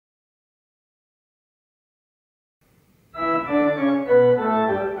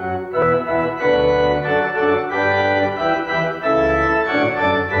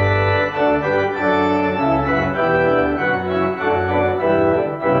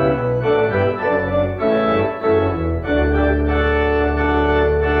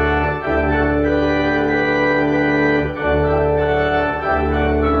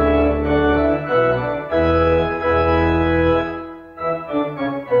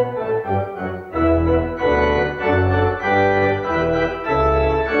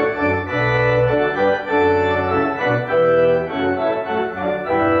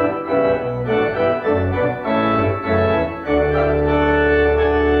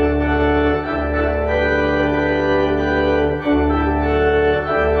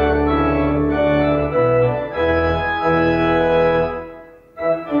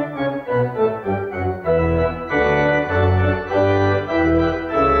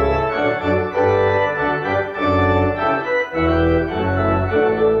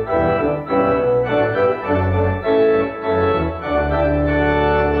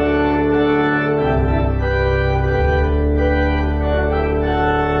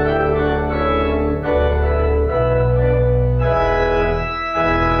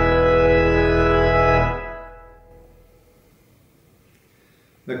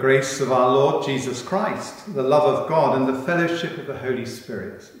grace of our Lord Jesus Christ, the love of God, and the fellowship of the Holy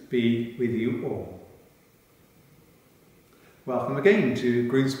Spirit be with you all. Welcome again to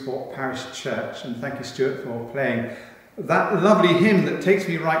Groomsport Parish Church, and thank you, Stuart, for playing that lovely hymn that takes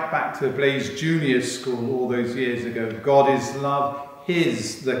me right back to Blaze Junior School all those years ago. God is love,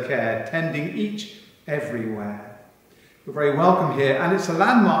 his the care, tending each everywhere. You're very welcome here, and it's a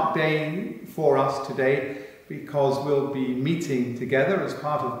landmark day for us today because we'll be meeting together as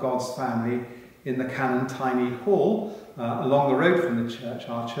part of God's family in the Canon Tiny Hall along the road from the church,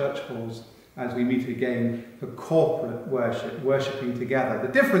 our church halls, as we meet again for corporate worship, worshipping together.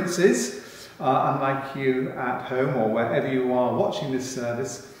 The difference is, unlike you at home or wherever you are watching this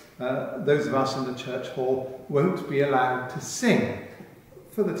service, those of us in the church hall won't be allowed to sing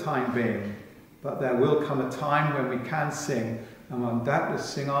for the time being. But there will come a time when we can sing, and we'll doubtless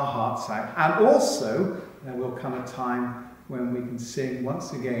sing our hearts out. And also, there will come a time when we can sing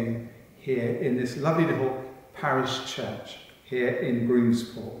once again here in this lovely little parish church here in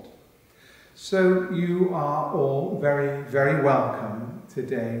Groomsport. So you are all very, very welcome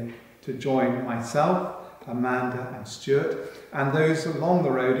today to join myself, Amanda and Stuart, and those along the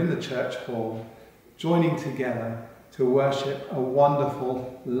road in the church hall, joining together to worship a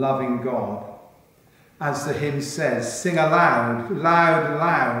wonderful, loving God. As the hymn says, sing aloud, loud,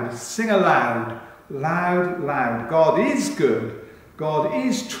 loud, sing aloud, loud, loud. God is good, God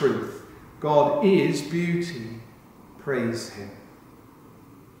is truth, God is beauty. Praise him.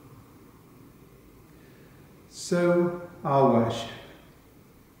 So, our worship.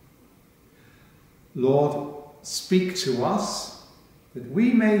 Lord, speak to us that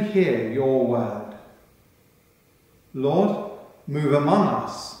we may hear your word. Lord, move among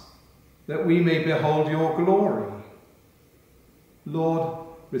us that we may behold your glory. Lord,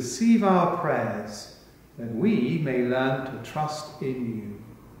 receive our prayers, that we may learn to trust in you.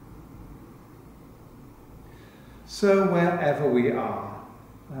 So wherever we are,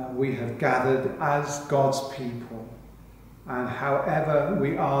 we have gathered as God's people. And however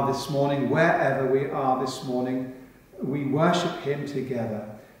we are this morning, wherever we are this morning, we worship him together.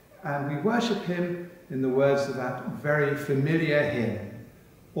 And we worship him in the words of that very familiar hymn,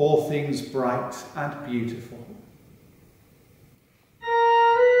 all things bright and beautiful.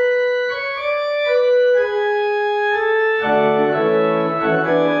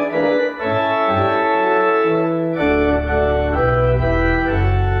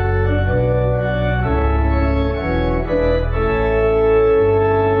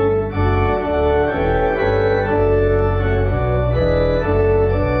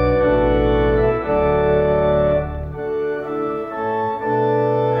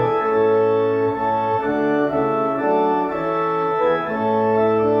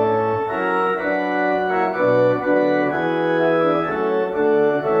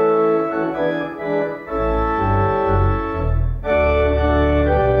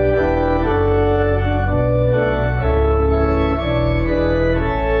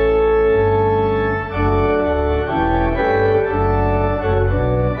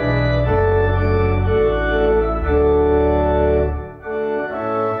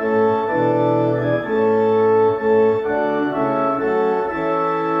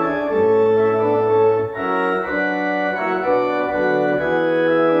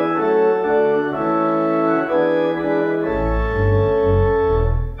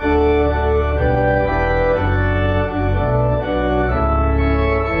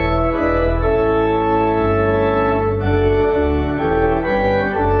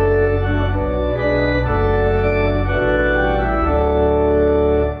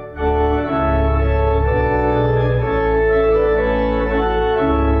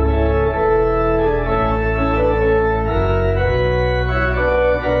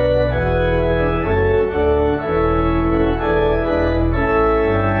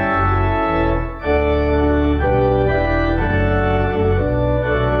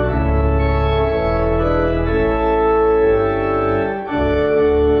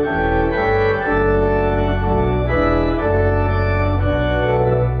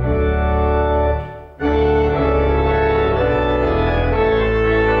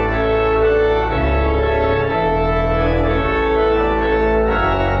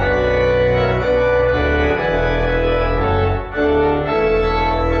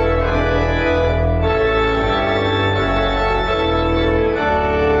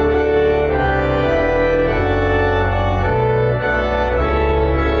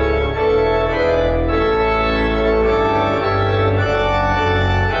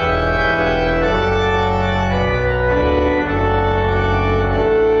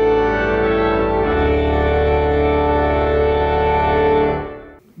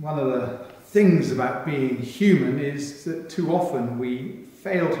 about being human is that too often we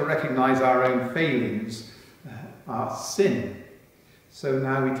fail to recognise our own failings, our sin. So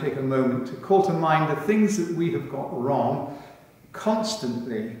now we take a moment to call to mind the things that we have got wrong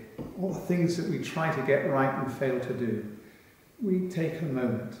constantly, all the things that we try to get right and fail to do. We take a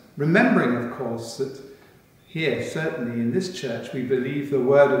moment, remembering, of course, that here, certainly in this church, we believe the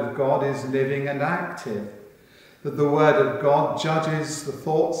Word of God is living and active, that the Word of God judges the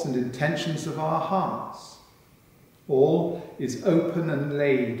thoughts and intentions of our hearts. All is open and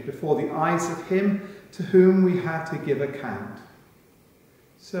laid before the eyes of him to whom we have to give account.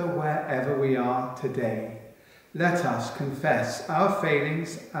 So wherever we are today, let us confess our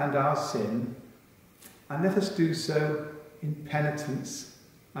failings and our sin, and let us do so in penitence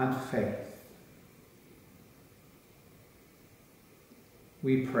and faith.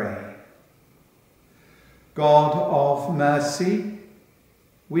 We pray. God of mercy,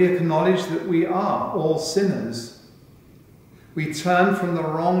 we acknowledge that we are all sinners. We turn from the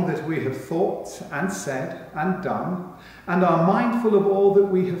wrong that we have thought and said and done, and are mindful of all that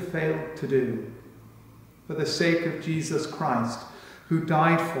we have failed to do. For the sake of Jesus Christ, who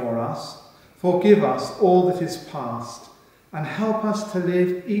died for us, forgive us all that is past, and help us to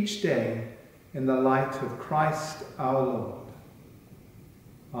live each day in the light of Christ our Lord.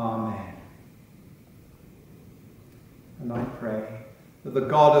 Amen. And I pray that the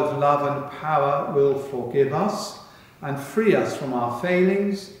God of love and power will forgive us and free us from our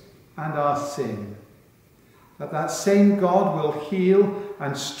failings and our sin. That same God will heal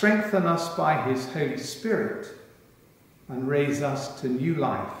and strengthen us by his Holy Spirit and raise us to new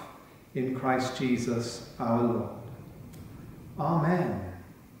life in Christ Jesus our Lord. Amen.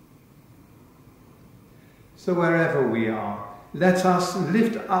 So wherever we are, let us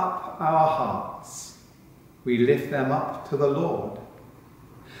lift up our hearts. We lift them up to the Lord.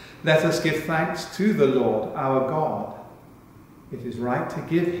 Let us give thanks to the Lord our God. It is right to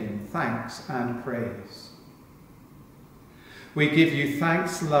give him thanks and praise. We give you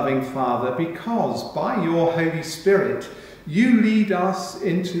thanks, loving Father, because by your Holy Spirit you lead us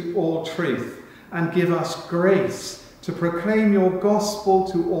into all truth and give us grace to proclaim your gospel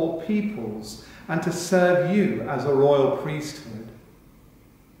to all peoples and to serve you as a royal priesthood.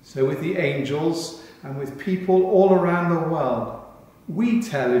 So with the angels and with people all around the world, we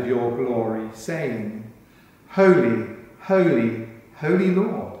tell of your glory, saying, Holy, holy, holy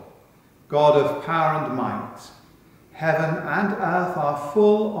Lord, God of power and might, heaven and earth are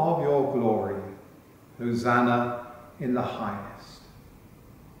full of your glory. Hosanna in the highest.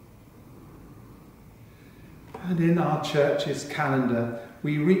 And in our church's calendar,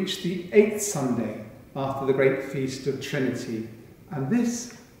 we reach the 8th Sunday after the great feast of Trinity, and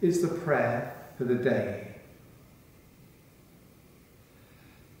this is the prayer for the day.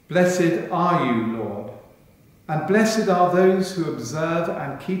 Blessed are you, Lord, and blessed are those who observe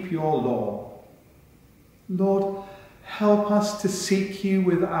and keep your law. Lord, help us to seek you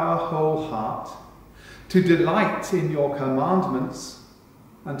with our whole heart, to delight in your commandments,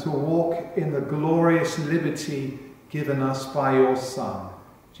 and to walk in the glorious liberty given us by your Son,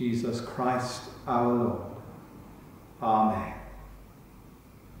 Jesus Christ our Lord. Amen.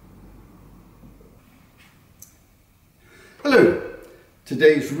 Hello.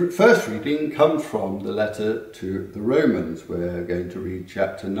 Today's first reading comes from the letter to the Romans. We're going to read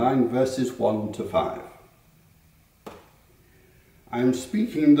chapter 9, verses 1 to 5. I am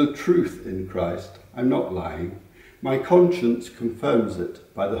speaking the truth in Christ. I'm not lying. My conscience confirms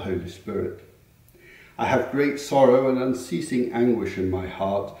it by the Holy Spirit. I have great sorrow and unceasing anguish in my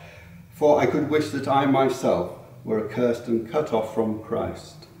heart, for I could wish that I myself were accursed and cut off from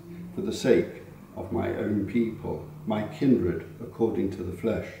Christ, for the sake of my own people, my kindred according to the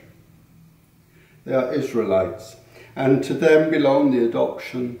flesh. They are Israelites, and to them belong the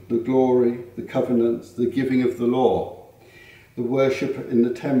adoption, the glory, the covenants, the giving of the law, the worship in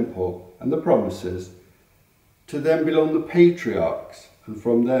the temple, and the promises. To them belong the patriarchs, and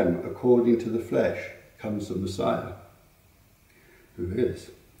from them, according to the flesh, comes the Messiah, who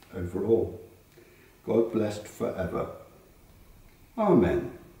is over all, God blessed forever.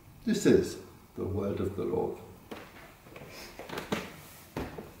 Amen. This is the word of the Lord.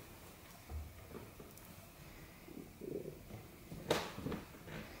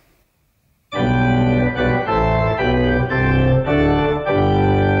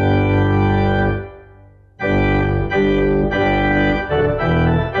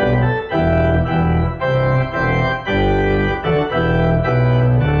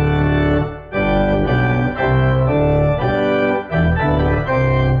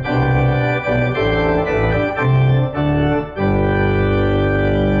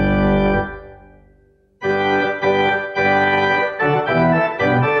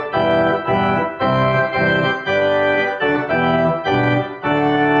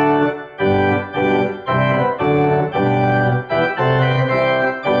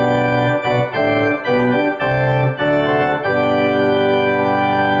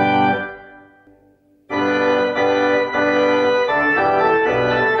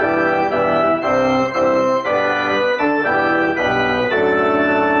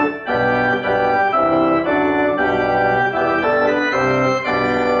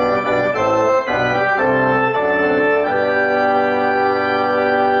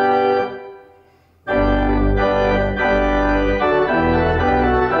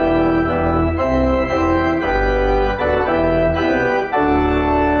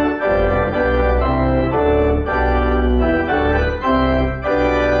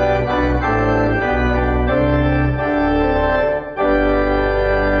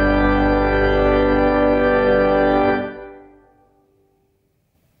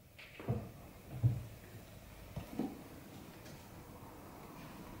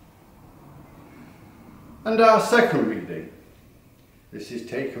 And our second reading. This is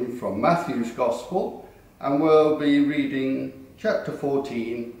taken from Matthew's Gospel, and we'll be reading chapter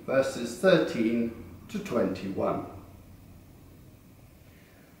 14, verses 13 to 21.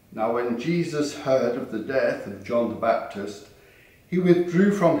 Now when Jesus heard of the death of John the Baptist, he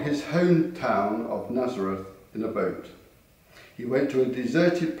withdrew from his hometown of Nazareth in a boat. He went to a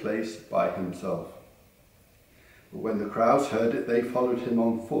deserted place by himself. But when the crowds heard it, they followed him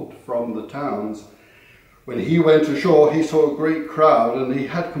on foot from the towns. When he went ashore, he saw a great crowd, and he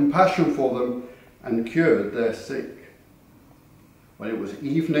had compassion for them and cured their sick. When it was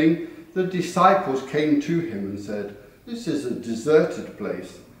evening, the disciples came to him and said, "This is a deserted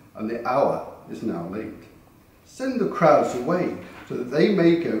place, and the hour is now late. Send the crowds away, so that they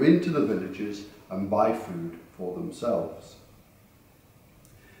may go into the villages and buy food for themselves."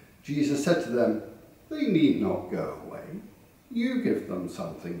 Jesus said to them, "They need not go away. You give them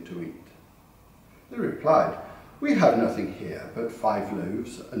something to eat." They replied, "We have nothing here but 5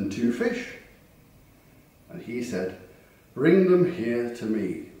 loaves and 2 fish." And he said, "Bring them here to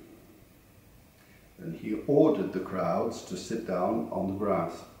me." Then he ordered the crowds to sit down on the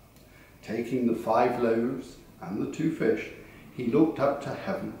grass. Taking the 5 loaves and the 2 fish, he looked up to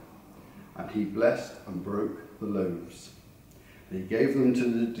heaven, and he blessed and broke the loaves. And he gave them to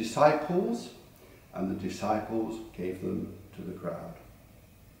the disciples, and the disciples gave them to the crowd.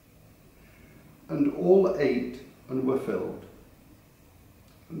 And all ate and were filled.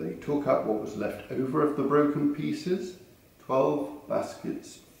 And they took up what was left over of the broken pieces, 12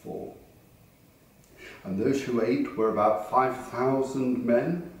 baskets full. And those who ate were about 5,000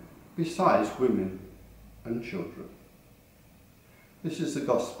 men, besides women and children. This is the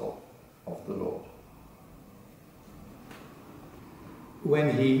gospel of the Lord.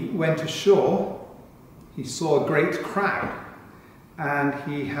 When he went ashore, he saw a great crowd, and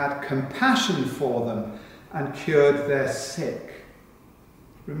he had compassion for them and cured their sick.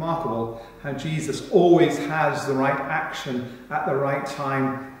 Remarkable how Jesus always has the right action at the right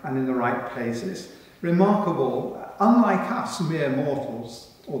time and in the right places. Remarkable, unlike us mere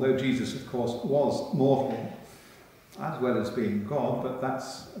mortals, although Jesus, of course, was mortal, as well as being God, but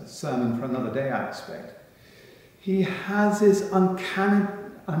that's a sermon for another day, I expect. He has this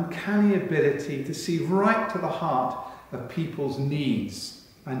uncanny ability to see right to the heart of people's needs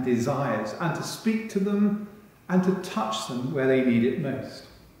and desires, and to speak to them and to touch them where they need it most.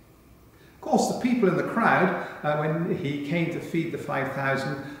 Of course, the people in the crowd, when he came to feed the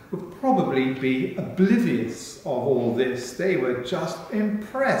 5,000, would probably be oblivious of all this. They were just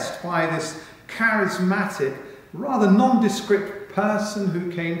impressed by this charismatic, rather nondescript person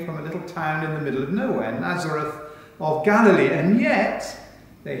who came from a little town in the middle of nowhere, Nazareth of Galilee, and yet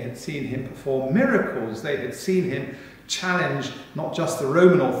they had seen him perform miracles. They had seen him challenge not just the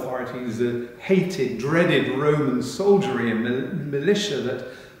Roman authorities, the hated, dreaded Roman soldiery and militia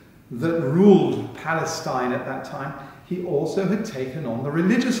that ruled Palestine at that time. He also had taken on the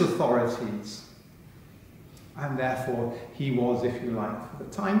religious authorities. And therefore he was, if you like, for the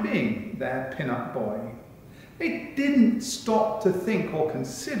time being, their pin-up boy. They didn't stop to think or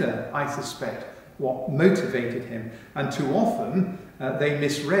consider, I suspect, what motivated him. And too often they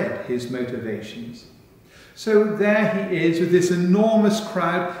misread his motivations. So there he is with this enormous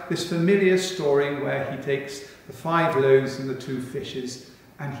crowd, this familiar story where he takes the 5 loaves and the 2 fishes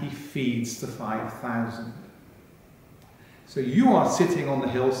and he feeds the 5,000. So you are sitting on the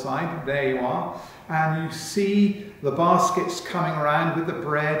hillside, there you are, and you see the baskets coming around with the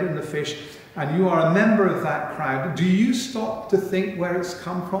bread and the fish, and you are a member of that crowd. Do you stop to think where it's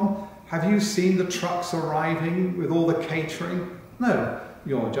come from? Have you seen the trucks arriving with all the catering? No,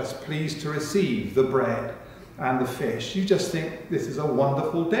 you're just pleased to receive the bread and the fish. You just think this is a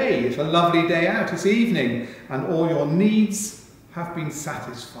wonderful day. It's a lovely day out. It's evening and all your needs have been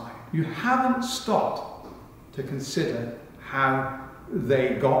satisfied. You haven't stopped to consider how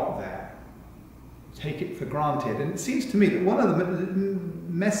they got there. Take it for granted. And it seems to me that one of the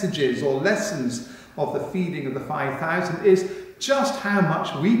messages or lessons of the feeding of the 5,000 is just how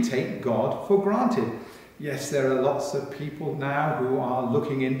much we take God for granted. Yes, there are lots of people now who are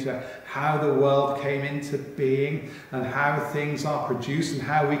looking into how the world came into being and how things are produced and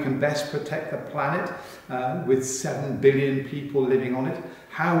how we can best protect the planet with 7 billion people living on it,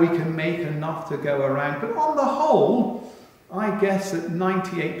 how we can make enough to go around. But on the whole, I guess that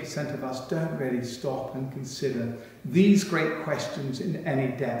 98% of us don't really stop and consider these great questions in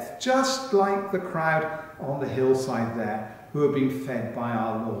any depth, just like the crowd on the hillside there who are being fed by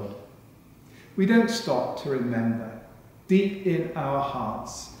our Lord. We don't stop to remember deep in our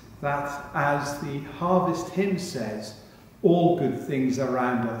hearts that, as the harvest hymn says, all good things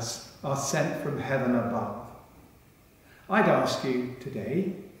around us are sent from heaven above. I'd ask you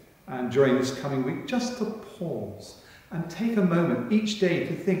today and during this coming week just to pause and take a moment each day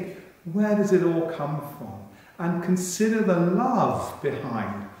to think, where does it all come from? And consider the love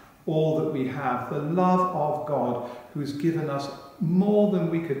behind all that we have, the love of God who's given us more than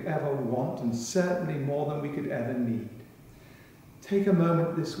we could ever want and certainly more than we could ever need. Take a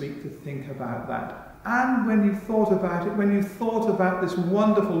moment this week to think about that. And when you've thought about it, when you've thought about this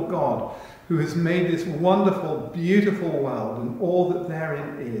wonderful God who has made this wonderful, beautiful world and all that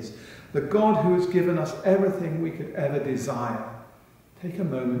therein is, the God who has given us everything we could ever desire, take a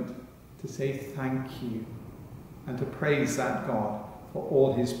moment to say thank you and to praise that God for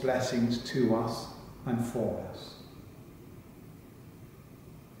all his blessings to us and for us.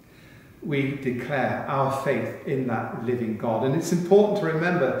 We declare our faith in that living God. And it's important to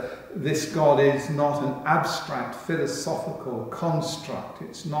remember this God is not an abstract philosophical construct.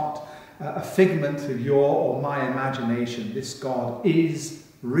 It's not a figment of your or my imagination. This God is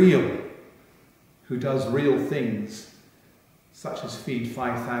real, who does real things, such as feed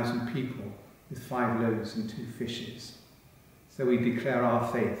 5,000 people with 5 loaves and 2 fishes. So we declare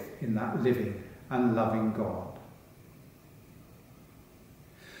our faith in that living and loving God.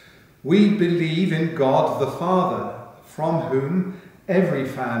 We believe in God the Father, from whom every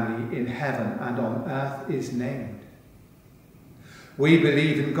family in heaven and on earth is named. We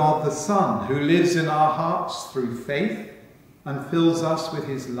believe in God the Son, who lives in our hearts through faith and fills us with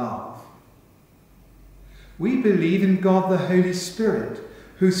his love. We believe in God the Holy Spirit,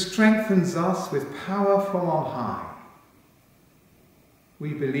 who strengthens us with power from on high.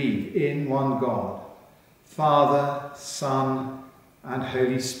 We believe in one God, Father, Son, and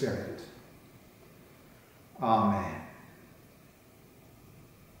Holy Spirit. Amen.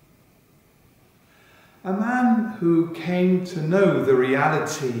 A man who came to know the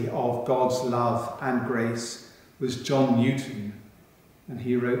reality of God's love and grace was John Newton, and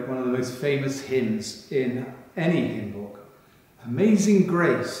he wrote one of the most famous hymns in any hymn book. Amazing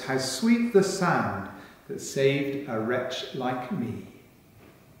grace, how sweet the sound that saved a wretch like me.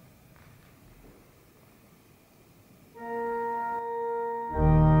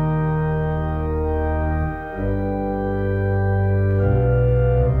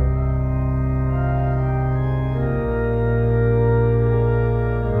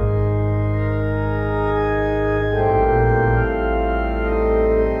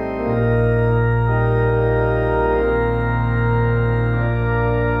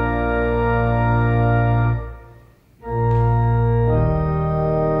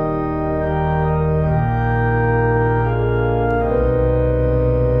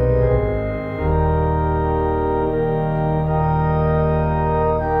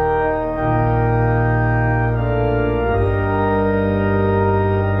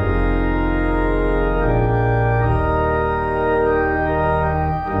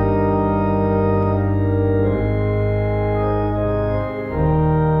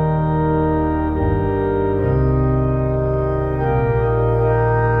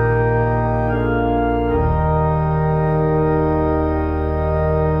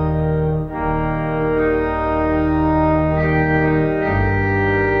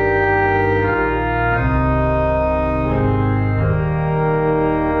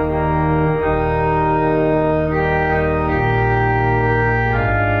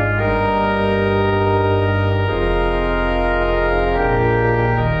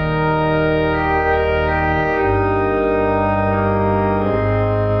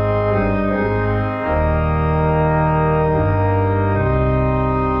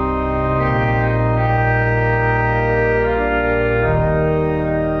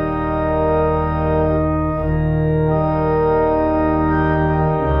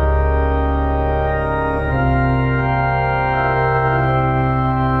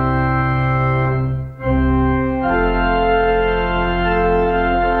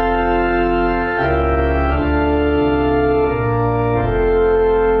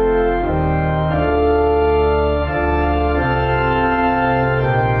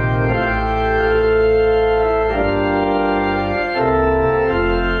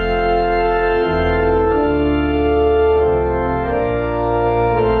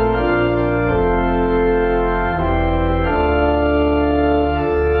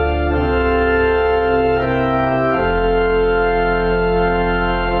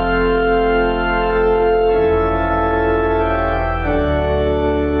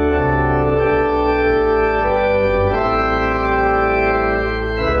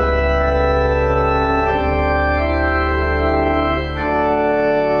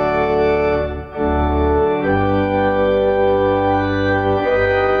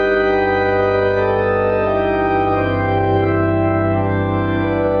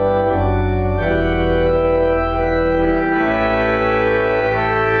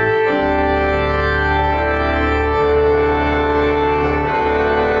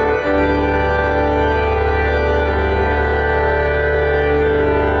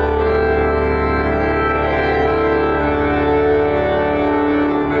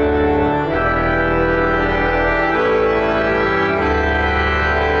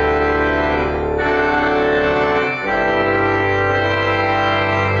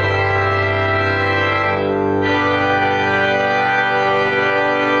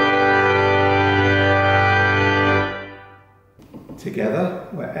 together,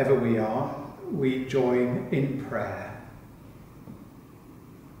 wherever we are, we join in prayer.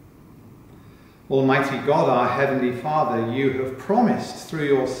 Almighty God, our Heavenly Father, you have promised through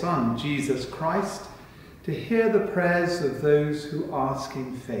your Son, Jesus Christ, to hear the prayers of those who ask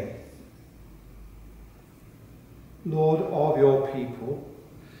in faith. Lord of your people,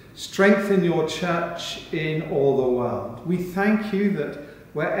 strengthen your church in all the world. We thank you that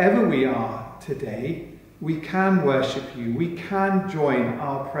wherever we are today, we can worship you. We can join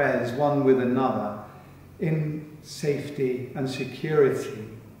our prayers one with another in safety and security.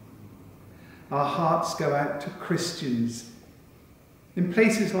 Our hearts go out to Christians in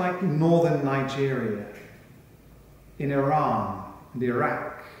places like northern Nigeria, in Iran and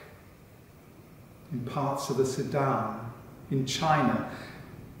Iraq, in parts of the Sudan, in China,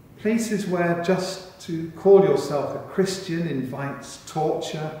 places where just to call yourself a Christian invites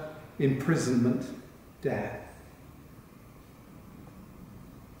torture, imprisonment, death.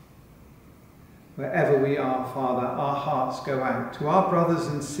 Wherever we are, Father, our hearts go out to our brothers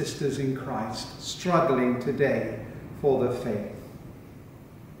and sisters in Christ, struggling today for the faith.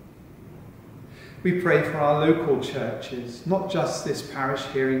 We pray for our local churches, not just this parish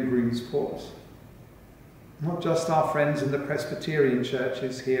here in Groomsport, not just our friends in the Presbyterian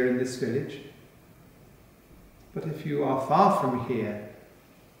churches here in this village, but if you are far from here,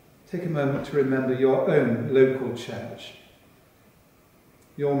 take a moment to remember your own local church,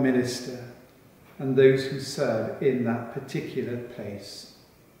 your minister, and those who serve in that particular place.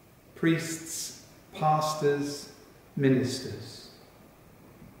 Priests, pastors, ministers.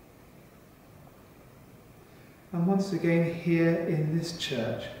 And once again here in this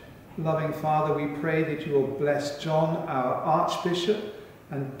church, loving Father, we pray that you will bless John, our Archbishop,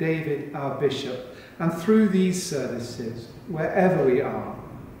 and David, our Bishop, and through these services, wherever we are,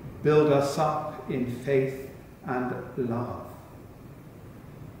 build us up in faith and love.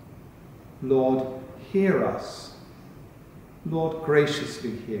 Lord, hear us. Lord,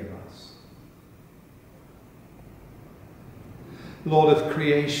 graciously hear us. Lord of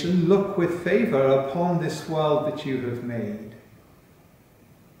creation, look with favour upon this world that you have made.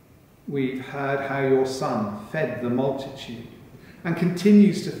 We've heard how your Son fed the multitude and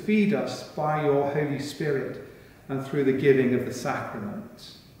continues to feed us by your Holy Spirit and through the giving of the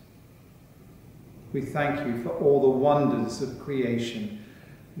sacraments. We thank you for all the wonders of creation.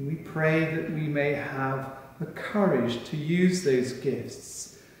 And we pray that we may have the courage to use those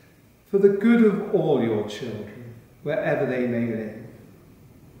gifts for the good of all your children, wherever they may live.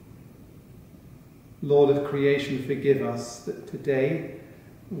 Lord of creation, forgive us that today,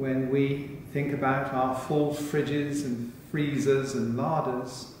 when we think about our full fridges and freezers and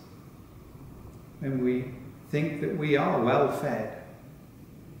larders, when we think that we are well fed,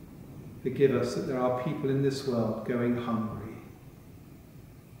 forgive us that there are people in this world going hungry.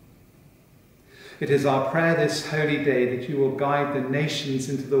 It is our prayer this holy day that you will guide the nations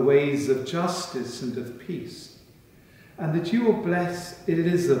into the ways of justice and of peace, and that you will bless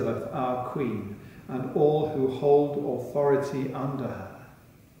Elizabeth, our Queen, and all who hold authority under her.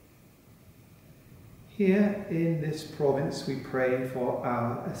 Here in this province we pray for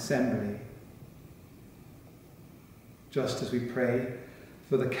our assembly, just as we pray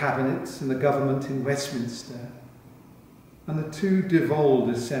for the cabinets and the government in Westminster, and the two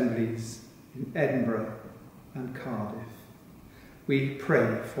devolved assemblies in Edinburgh and Cardiff. We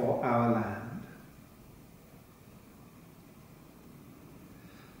pray for our land.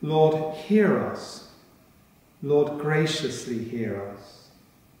 Lord, hear us. Lord, graciously hear us.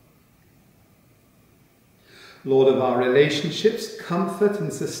 Lord of our relationships, comfort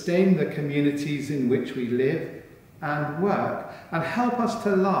and sustain the communities in which we live and work, and help us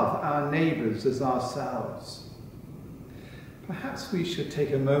to love our neighbours as ourselves. Perhaps we should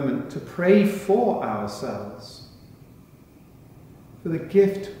take a moment to pray for ourselves, for the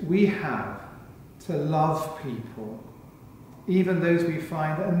gift we have to love people, even those we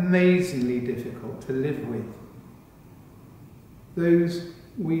find amazingly difficult to live with, those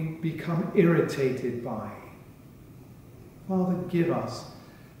we become irritated by. Father, give us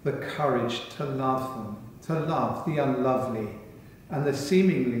the courage to love them, to love the unlovely and the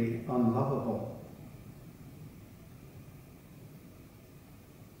seemingly unlovable.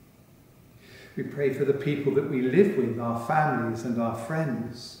 We pray for the people that we live with, our families and our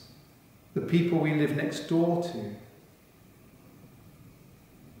friends, the people we live next door to.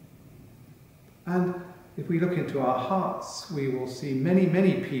 And if we look into our hearts, we will see many,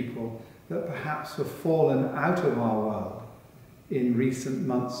 many people that perhaps have fallen out of our world in recent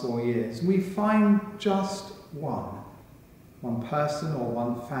months or years. We find just one person or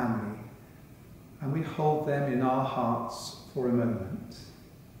one family, and we hold them in our hearts for a moment.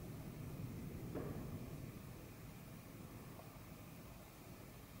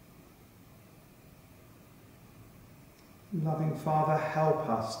 Loving Father, help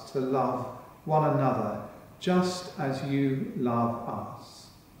us to love one another just as you love us.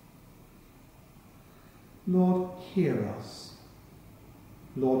 Lord, hear us.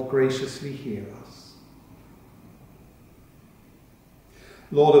 Lord, graciously hear us.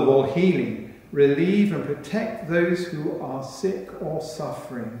 Lord of all healing, relieve and protect those who are sick or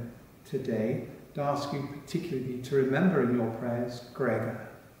suffering today. I ask you particularly to remember in your prayers Gregor.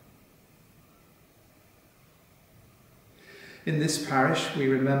 In this parish, we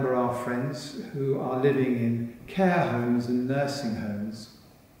remember our friends who are living in care homes and nursing homes.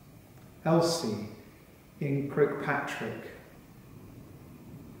 Elsie in Kirkpatrick,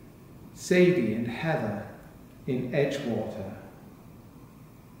 Sadie and Heather in Edgewater,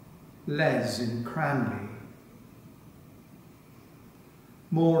 Les in Cranley,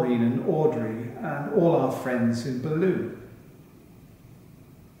 Maureen and Audrey and all our friends in Baloo,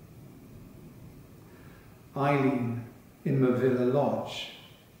 Eileen in Mavilla Lodge,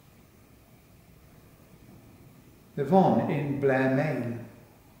 Yvonne in Blair Main,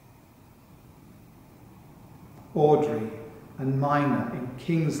 Audrey and Mina in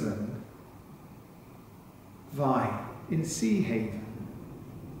Kingsland, Vi in Seahaven.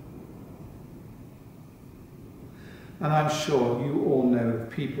 And I'm sure you all know of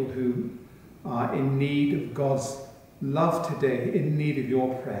people who are in need of God's love today, in need of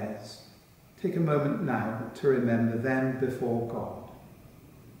your prayers. Take a moment now to remember them before God.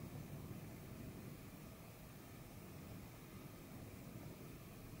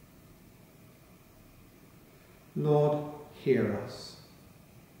 Lord, hear us.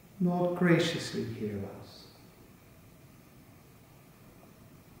 Lord, graciously hear us.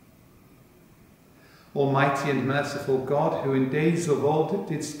 Almighty and merciful God, who in days of old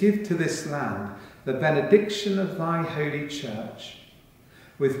didst give to this land the benediction of thy holy church,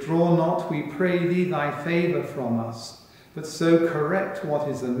 withdraw not, we pray thee, thy favour from us, but so correct what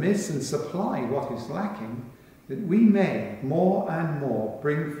is amiss and supply what is lacking, that we may more and more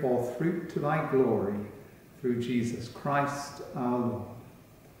bring forth fruit to thy glory, through Jesus Christ our Lord.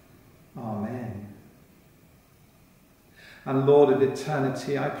 Amen. And Lord of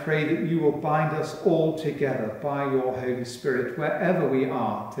eternity, I pray that you will bind us all together by your Holy Spirit wherever we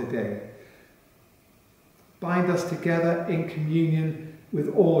are today. Bind us together in communion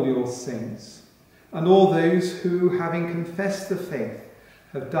with all your saints and all those who, having confessed the faith,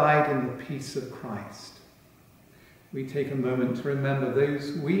 have died in the peace of Christ. We take a moment to remember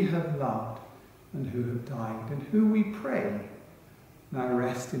those we have loved and who have died, and who we pray now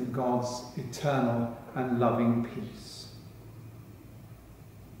rest in God's eternal and loving peace.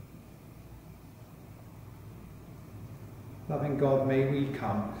 Loving God, may we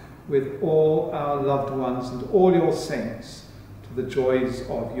come with all our loved ones and all your saints to the joys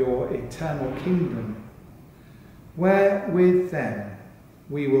of your eternal kingdom, where with them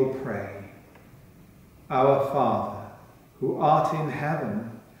we will pray. Our Father, who art in heaven,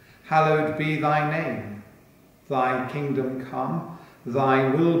 hallowed be thy name. Thy kingdom come, thy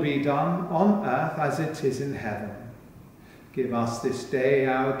will be done on earth as it is in heaven. Give us this day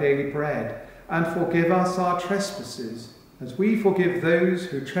our daily bread, and forgive us our trespasses, as we forgive those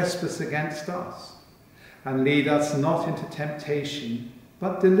who trespass against us. And lead us not into temptation,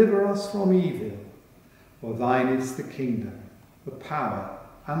 but deliver us from evil. For thine is the kingdom, the power,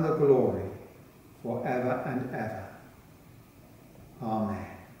 and the glory, for ever and ever. Amen.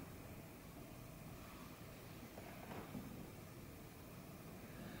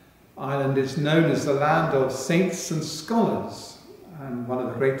 Ireland is known as the land of saints and scholars, and one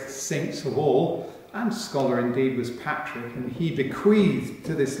of the greatest saints of all, and scholar indeed, was Patrick, and he bequeathed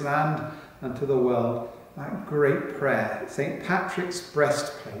to this land and to the world that great prayer, St. Patrick's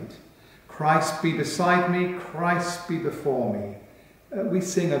breastplate. Christ be beside me, Christ be before me. We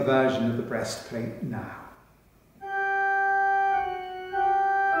sing a version of the breastplate now.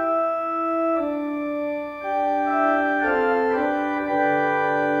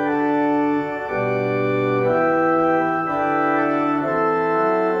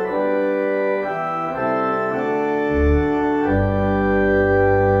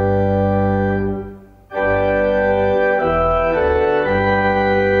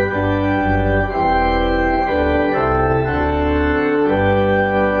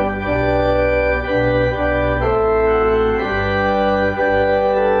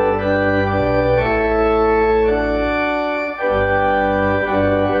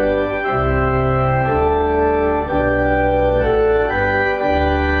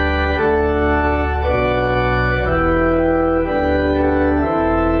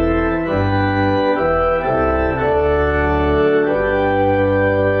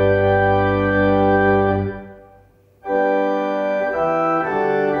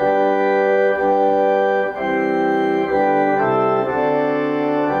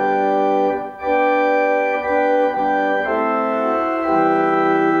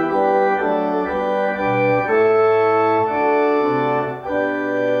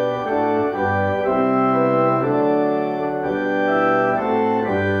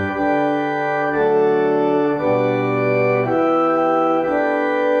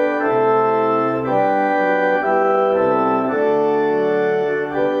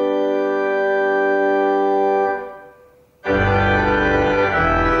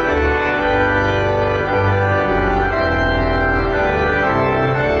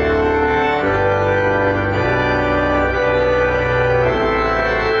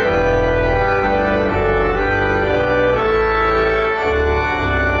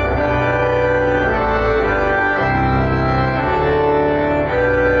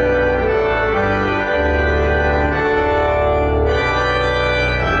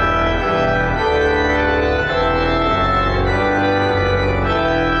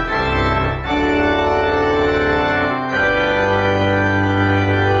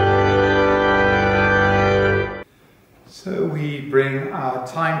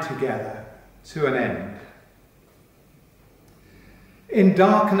 time together to an end. In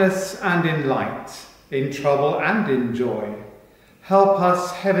darkness and in light, in trouble and in joy, help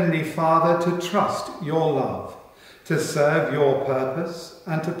us, Heavenly Father, to trust your love, to serve your purpose,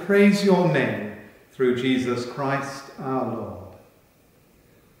 and to praise your name through Jesus Christ our Lord.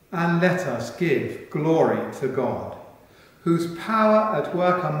 And let us give glory to God, whose power at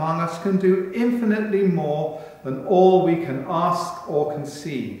work among us can do infinitely more than all we can ask or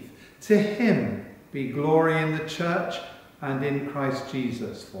conceive. To him be glory in the church and in Christ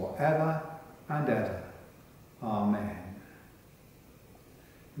Jesus forever and ever. Amen.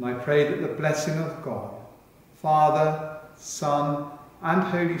 And I pray that the blessing of God, Father, Son, and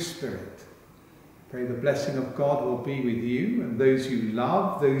Holy Spirit, pray the blessing of God will be with you and those you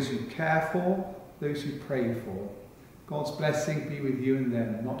love, those you care for, those you pray for. God's blessing be with you and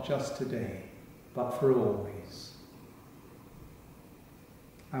them, not just today, but for always.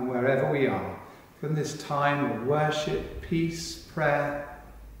 And wherever we are, from this time of worship, peace, prayer,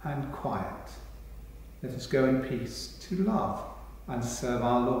 and quiet, let us go in peace to love and serve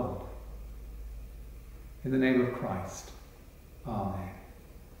our Lord. In the name of Christ, amen.